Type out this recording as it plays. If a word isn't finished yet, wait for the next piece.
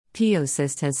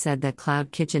POSist has said that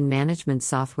cloud kitchen management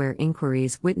software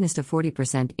inquiries witnessed a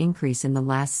 40% increase in the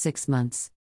last 6 months.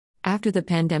 After the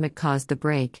pandemic caused the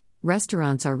break,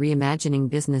 restaurants are reimagining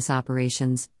business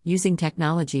operations, using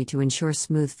technology to ensure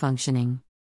smooth functioning.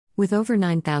 With over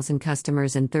 9,000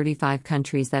 customers in 35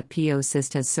 countries that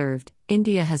POSist has served,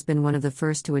 India has been one of the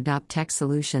first to adopt tech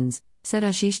solutions, said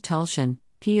Ashish Tulshan,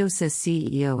 POSist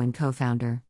CEO and co-founder.